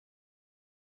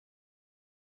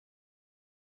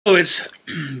Oh, it's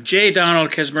J. Donald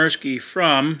Kazmersky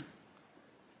from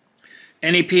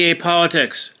NEPA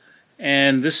Politics,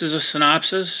 and this is a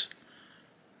synopsis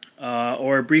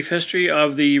or a brief history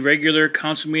of the regular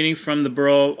council meeting from the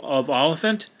Borough of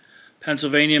Olyphant,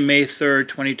 Pennsylvania, May 3rd,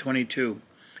 2022.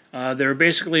 There are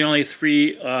basically only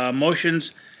three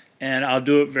motions, and I'll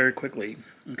do it very quickly.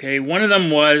 Okay, one of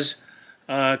them was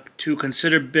to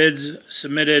consider bids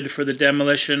submitted for the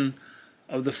demolition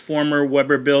of the former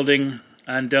Weber building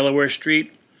on Delaware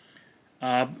Street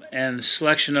and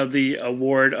selection of the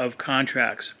award of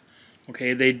contracts.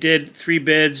 Okay, they did three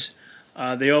bids.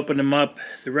 They opened them up.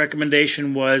 The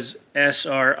recommendation was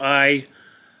SRI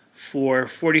for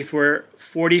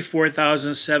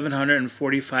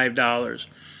 $44,745.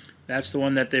 That's the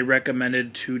one that they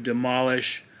recommended to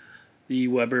demolish the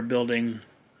Weber building.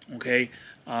 Okay,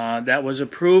 that was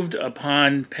approved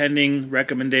upon pending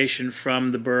recommendation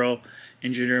from the borough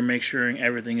engineer, make sure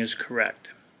everything is correct.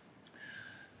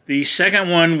 The second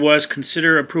one was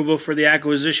consider approval for the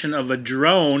acquisition of a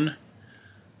drone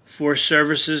for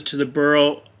services to the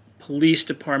borough police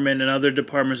department and other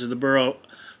departments of the borough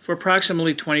for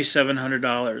approximately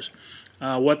 $2,700.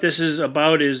 What this is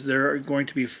about is there are going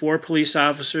to be 4 police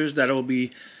officers that will be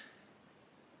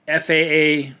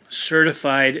FAA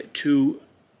certified to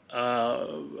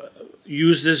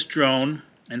use this drone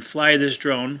and fly this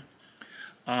drone.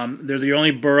 They're the only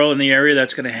borough in the area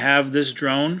that's going to have this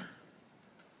drone.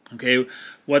 Okay,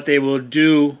 what they will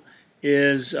do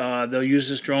is they'll use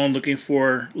this drone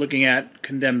looking at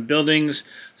condemned buildings,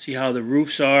 see how the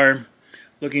roofs are,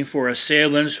 looking for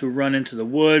assailants who run into the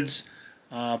woods,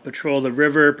 patrol the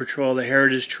river, patrol the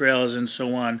heritage trails, and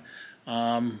so on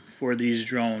for these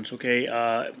drones. Okay,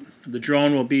 the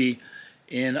drone will be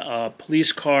in a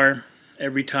police car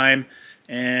every time,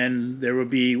 and there will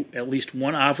be at least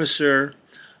one officer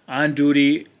on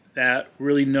duty that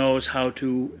really knows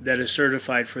that is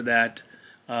certified for that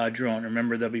drone.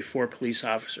 Remember, there'll be 4 police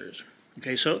officers.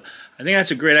 Okay, so I think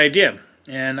that's a great idea,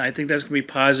 and I think that's going to be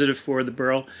positive for the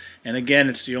borough. And again,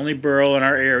 it's the only borough in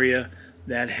our area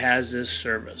that has this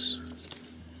service.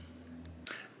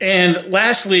 And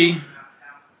lastly,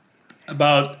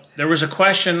 there was a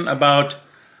question about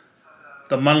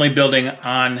the Munley building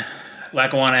on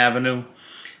Lackawanna Avenue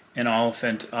in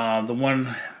Olyphant, the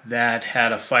one that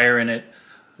had a fire in it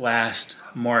last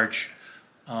March.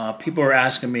 People were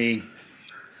asking me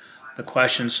the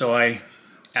question, so I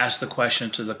asked the question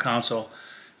to the council: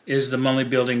 is the Munley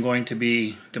building going to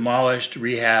be demolished,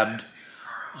 rehabbed?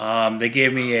 They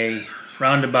gave me a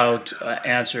roundabout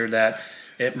answer that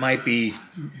it might be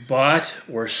bought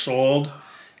or sold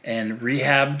and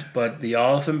rehabbed, but the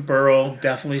Olyphant Borough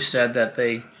definitely said that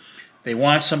they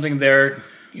want something there,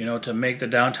 you know, to make the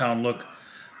downtown look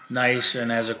nice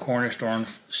and as a cornerstone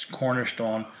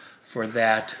for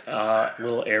that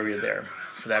little area there,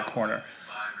 for that corner.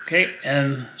 Okay,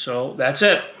 and so that's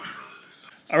it.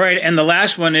 All right, and the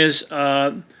last one is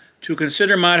to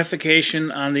consider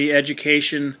modification on the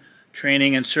education,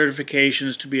 training, and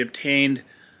certifications to be obtained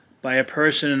by a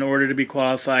person in order to be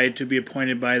qualified to be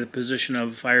appointed by the position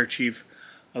of fire chief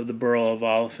of the Borough of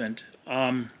Olyphant.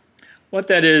 What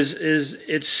that is it's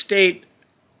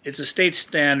a state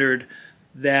standard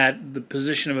that the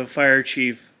position of a fire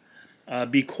chief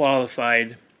be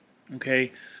qualified.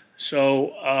 Okay,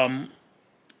 so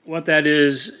what that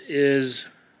is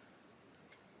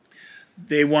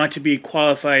they want to be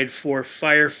qualified for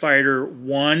firefighter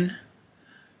 1.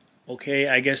 Okay,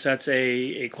 I guess that's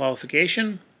a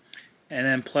qualification, and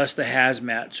then plus the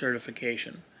hazmat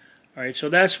certification. All right, so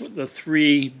that's the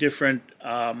 3 different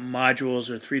modules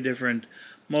or 3 different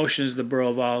motions the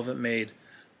Borough of Olyphant made.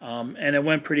 And it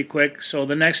went pretty quick. So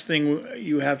the next thing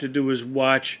you have to do is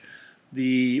watch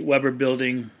the Weber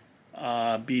building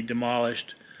be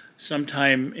demolished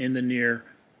sometime in the near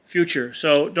future.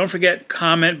 So don't forget,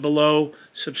 comment below,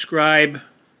 subscribe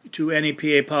to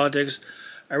NEPA Politics.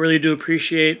 I really do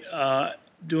appreciate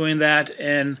doing that,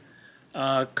 and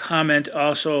comment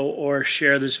also or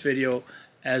share this video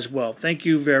as well. Thank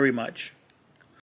you very much.